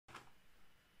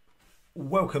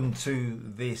Welcome to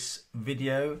this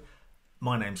video.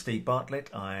 My name's Steve Bartlett.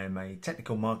 I am a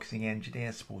technical marketing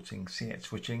engineer supporting CX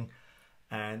switching,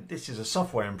 and this is a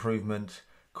software improvement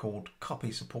called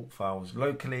Copy Support Files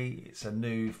Locally. It's a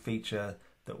new feature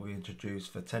that we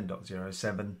introduced for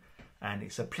 10.07 and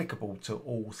it's applicable to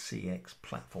all CX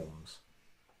platforms.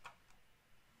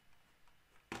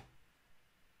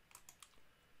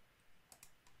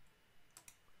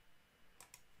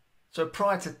 So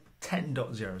prior to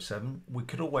 10.07, we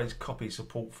could always copy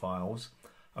support files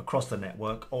across the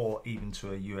network or even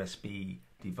to a USB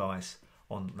device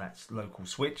on that local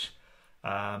switch.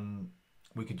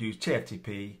 We could use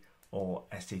TFTP or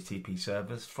STTP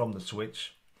servers from the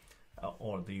switch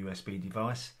or the USB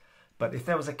device. But if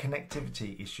there was a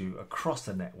connectivity issue across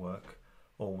the network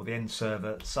or with the end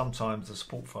server, sometimes the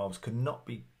support files could not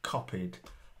be copied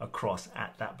across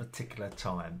at that particular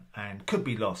time and could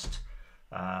be lost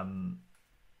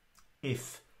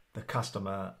if the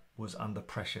customer was under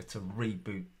pressure to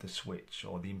reboot the switch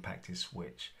or the impacted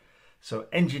switch. So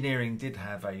engineering did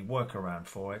have a workaround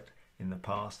for it in the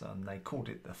past, and they called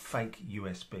it the fake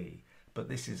USB. But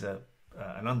this is an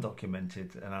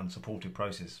undocumented and unsupported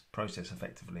process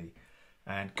effectively,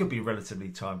 and could be relatively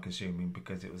time consuming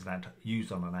because it was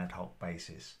used on an ad hoc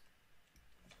basis.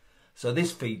 So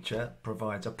this feature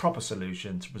provides a proper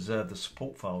solution to preserve the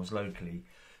support files locally,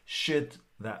 should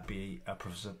that be a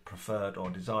preferred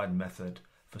or desired method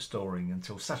for storing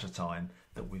until such a time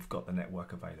that we've got the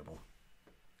network available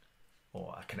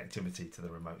or a connectivity to the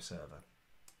remote server.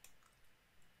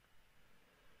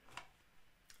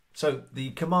 So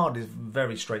the command is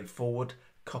very straightforward: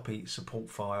 copy support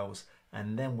files,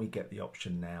 and then we get the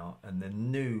option now, and the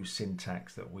new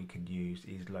syntax that we can use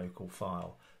is local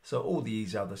file. So all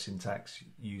these other syntax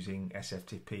using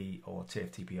SFTP or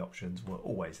TFTP options were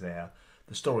always there.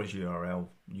 The storage URL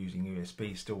using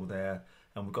USB is still there,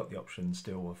 and we've got the option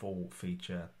still of all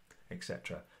feature,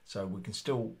 etc. So we can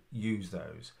still use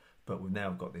those, but we've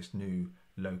now got this new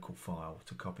local file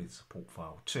to copy the support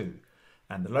file to.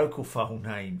 And the local file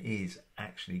name is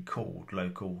actually called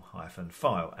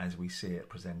local-file as we see it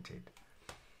presented.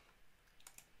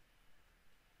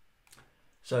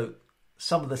 So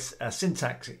some of the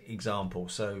syntax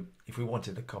examples. So if we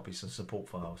wanted to copy some support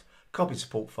files,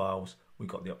 we've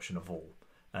got the option of all.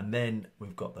 And then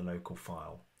we've got the local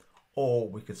file. Or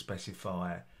we could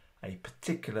specify a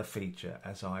particular feature,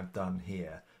 as I've done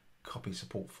here: copy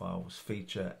support files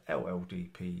feature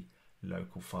LLDP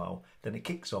local file. Then it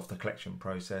kicks off the collection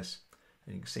process,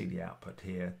 and you can see the output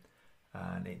here,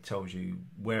 and it tells you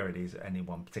where it is at any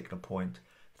one particular point,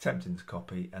 attempting to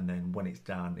copy, and then when it's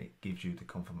done it gives you the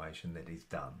confirmation that it's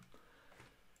done.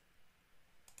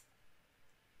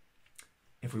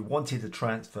 If we wanted to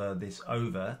transfer this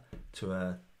over to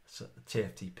a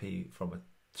TFTP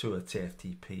to a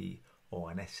TFTP or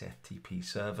an SFTP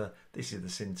server, this is the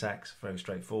syntax, very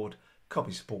straightforward: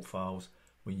 copy support files.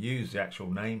 We use the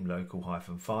actual name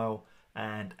local-file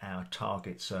and our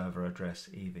target server address,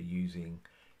 either using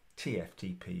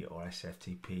TFTP or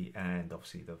SFTP, and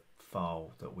obviously the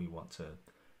file that we want to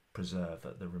preserve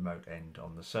at the remote end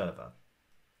on the server.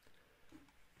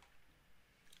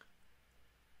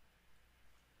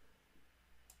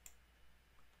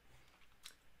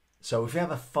 So if you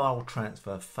have a file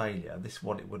transfer failure, this is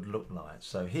what it would look like.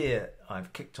 So here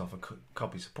I've kicked off a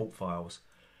copy support files,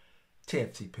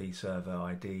 TFTP server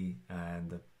ID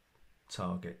and the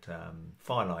target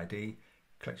file ID,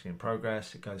 collection in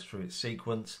progress. It goes through its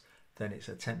sequence, then it's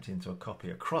attempting to copy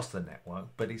across the network,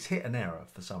 but it's hit an error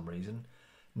for some reason.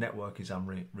 Network is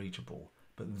unreachable.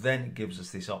 But then it gives us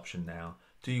this option now: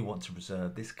 do you want to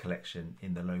preserve this collection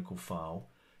in the local file?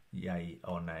 Yay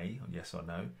or nay, or yes or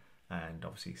no. And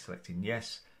obviously selecting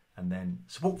yes, and then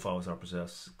support files are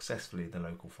preserved successfully, the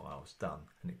local file's done,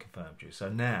 and it confirmed you. So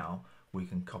now we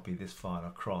can copy this file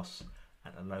across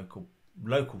at a local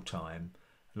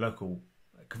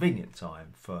convenient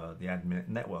time for the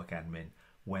network admin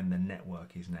when the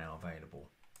network is now available.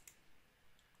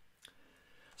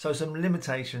 So some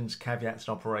limitations, caveats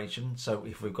and operation. So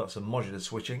if we've got some modular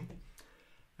switching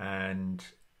and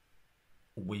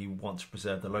we want to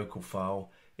preserve the local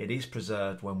file, it is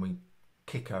preserved when we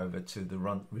kick over to the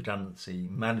redundancy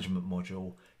management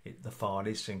module. The file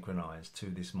is synchronized to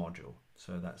this module.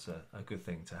 So that's a good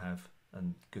thing to have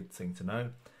and good thing to know.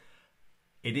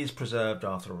 It is preserved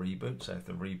after a reboot. So if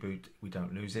the reboot, we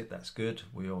don't lose it, that's good.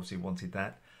 We obviously wanted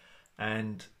that.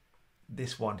 And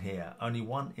this one here, only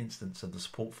one instance of the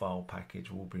support file package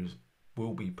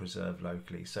will be preserved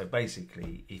locally. So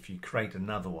basically, if you create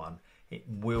another one, it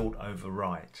will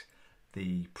overwrite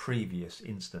the previous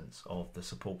instance of the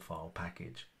support file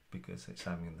package because it's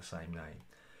having the same name.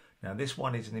 Now this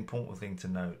one is an important thing to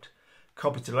note.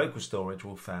 Copy to local storage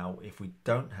will fail if we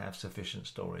don't have sufficient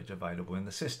storage available in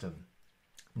the system.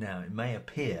 Now it may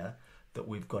appear that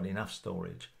we've got enough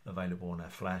storage available on our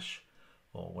flash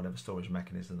or whatever storage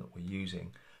mechanism that we're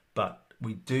using, but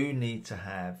we do need to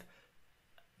have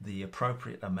the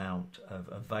appropriate amount of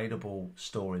available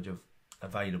storage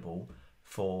available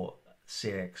for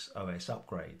CX OS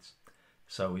upgrades.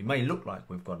 So we may look like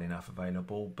we've got enough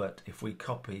available, but if we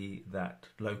copy that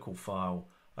local file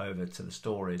over to the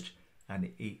storage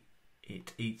and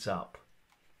it eats up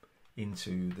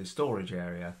into the storage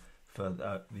area for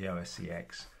the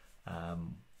AOS-CX,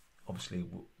 obviously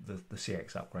the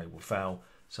CX upgrade will fail,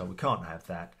 so we can't have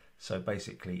that. So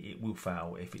basically it will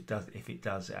fail if it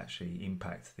does actually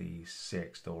impact the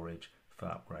CX storage for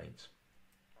upgrades.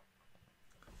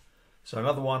 So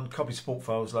another one, copy support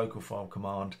files local file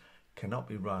command cannot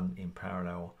be run in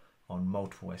parallel on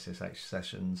multiple SSH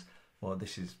sessions. Well,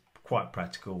 this is quite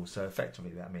practical. So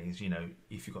effectively that means, you know,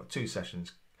 if you've got two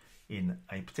sessions in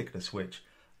a particular switch,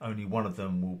 only one of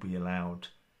them will be allowed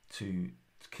to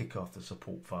kick off the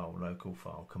support file local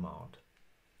file command.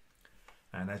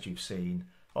 And as you've seen,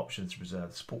 options to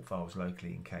preserve the support files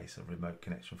locally in case of remote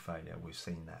connection failure. We've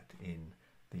seen that in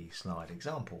the slide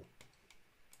example.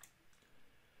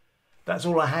 That's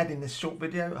all I had in this short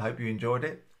video. I hope you enjoyed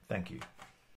it. Thank you.